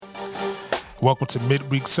Welcome to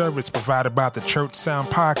Midweek Service provided by the Church Sound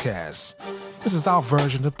Podcast. This is our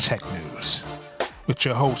version of tech news with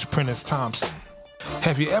your host, Prentiss Thompson.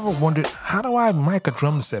 Have you ever wondered, how do I mic a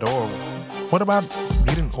drum set, or what about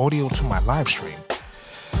getting audio to my live stream?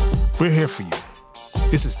 We're here for you.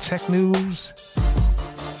 This is tech news,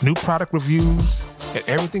 new product reviews, and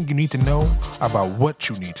everything you need to know about what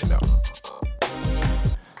you need to know.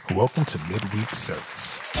 Welcome to Midweek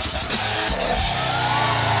Service.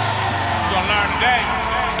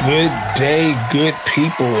 Good day, good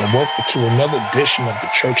people, and welcome to another edition of the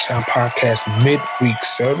Church Sound Podcast Midweek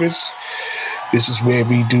Service. This is where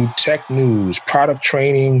we do tech news, product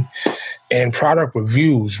training, and product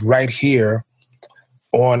reviews right here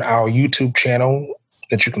on our YouTube channel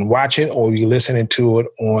that you can watch it, or you're listening to it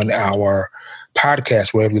on our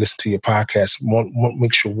podcast, wherever you listen to your podcast.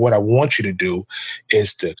 Make sure what I want you to do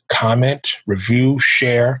is to comment, review,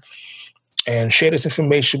 share, and share this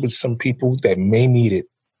information with some people that may need it.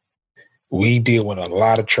 We deal with a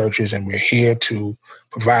lot of churches, and we're here to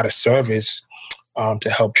provide a service to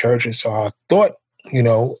help churches. So I thought,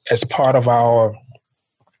 as part of our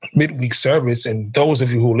midweek service, and those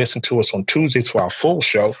of you who listen to us on Tuesdays for our full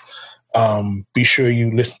show, be sure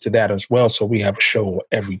you listen to that as well. So we have a show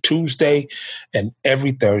every Tuesday and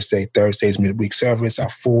every Thursday. Thursday's midweek service, our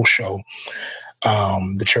full show,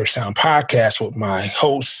 the Church Sound Podcast with my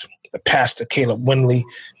host, the Pastor Caleb Winley,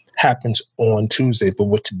 happens on Tuesday. But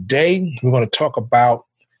with today, we're going to talk about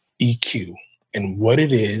EQ and what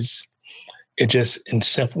it is, it just in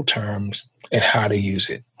simple terms, and how to use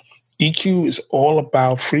it. EQ is all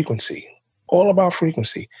about frequency, all about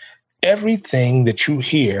frequency. Everything that you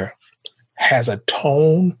hear has a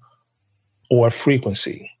tone or a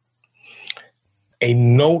frequency. A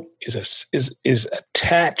note is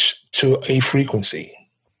attached to a frequency.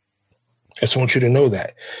 I just want you to know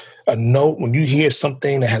that. A note, when you hear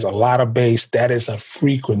something that has a lot of bass, that is a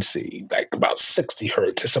frequency, like about 60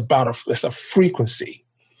 hertz. It's a frequency.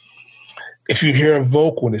 If you hear a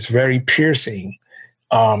vocal and it's very piercing,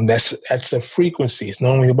 that's a frequency. It's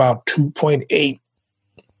normally about 2.8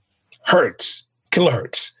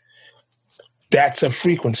 kilohertz. That's a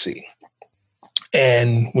frequency.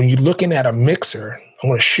 And when you're looking at a mixer, I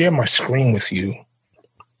want to share my screen with you.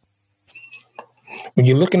 When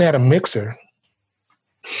you're looking at a mixer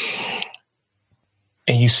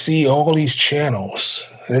and you see all these channels,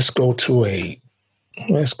 let's go here.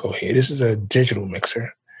 This is a digital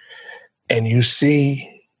mixer. And you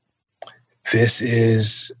see, this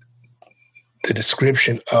is the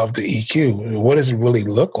description of the EQ. What does it really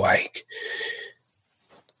look like?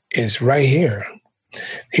 It's right here.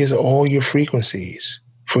 Here's all your frequencies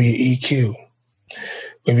for your EQ.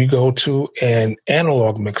 When we go to an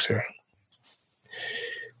analog mixer,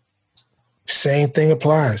 same thing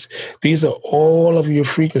applies. These are all of your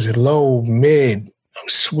frequencies: low, mid,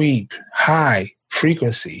 sweep, high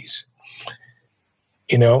frequencies.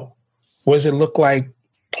 What does it look like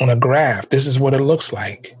on a graph? This is what it looks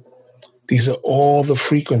like. These are all the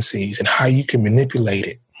frequencies and how you can manipulate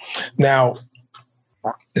it. Now,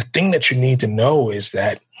 the thing that you need to know is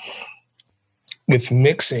that with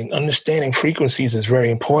mixing, understanding frequencies is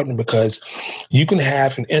very important, because you can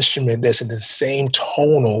have an instrument that's in the same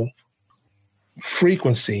tonal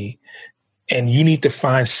frequency, and you need to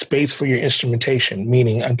find space for your instrumentation.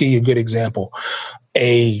 Meaning, I'll give you a good example.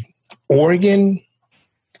 A organ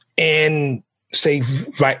and, say,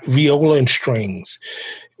 viola and strings,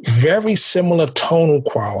 very similar tonal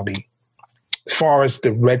quality as far as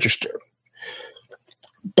the register.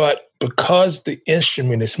 But because the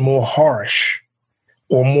instrument is more harsh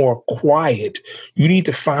or more quiet, you need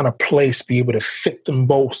to find a place to be able to fit them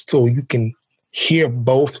both so you can hear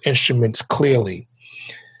both instruments clearly.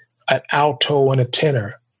 An alto and a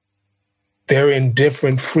tenor, they're in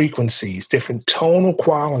different frequencies, different tonal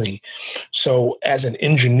quality. So as an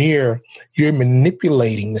engineer, you're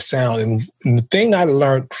manipulating the sound. And the thing I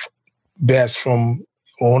learned best from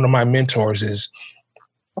one of my mentors is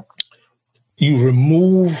you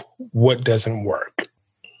remove what doesn't work.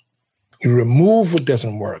 You remove what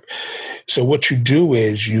doesn't work. So what you do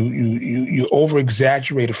is you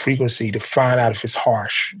over-exaggerate a frequency to find out if it's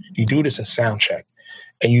harsh. You do this in sound check,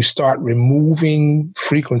 and you start removing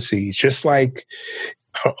frequencies. Just like,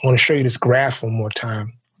 I want to show you this graph one more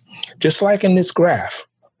time. Just like in this graph,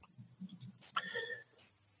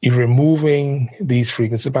 you're removing these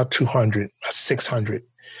frequencies, about 200, 600.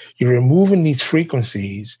 You're removing these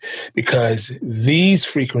frequencies because these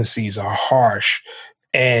frequencies are harsh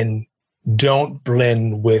and don't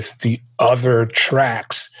blend with the other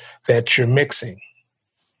tracks that you're mixing.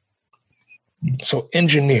 So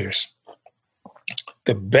engineers,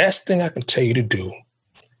 the best thing I can tell you to do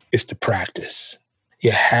is to practice.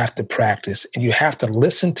 You have to practice, and you have to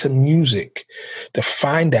listen to music to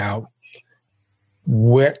find out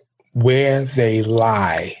where they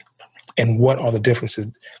lie and what are the differences.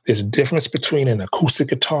 There's a difference between an acoustic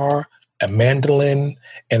guitar, a mandolin,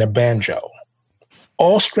 and a banjo.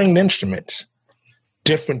 All stringed instruments,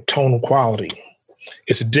 different tonal quality.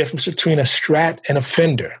 It's a difference between a Strat and a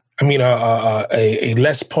Fender. A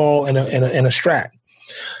Les Paul and a Strat.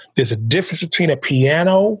 There's a difference between a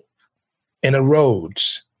piano and a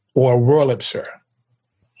Rhodes or a Wurlitzer.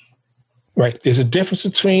 Right? There's a difference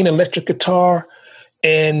between electric guitar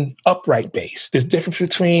and upright bass. There's a difference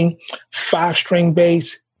between 5-string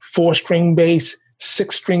bass, 4-string bass,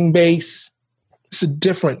 6-string bass. It's a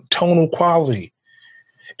different tonal quality.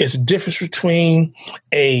 It's a difference between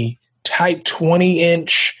a tight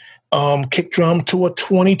 20-inch kick drum to a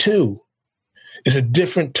 22. It's a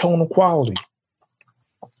different tonal quality.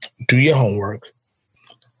 Do your homework.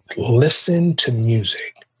 Listen to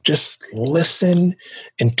music. Just listen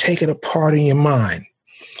and take it apart in your mind.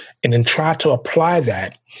 And then try to apply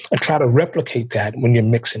that and try to replicate that when you're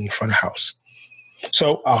mixing your front of house.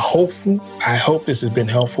 So I hope this has been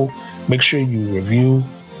helpful. Make sure you review,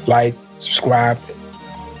 like, subscribe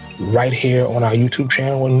right here on our YouTube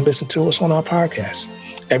channel and listen to us on our podcast.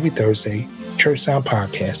 Every Thursday, Church Sound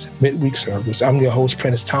Podcast, midweek service. I'm your host,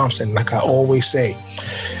 Prentiss Thompson. Like I always say,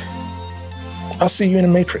 I'll see you in the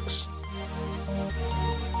Matrix.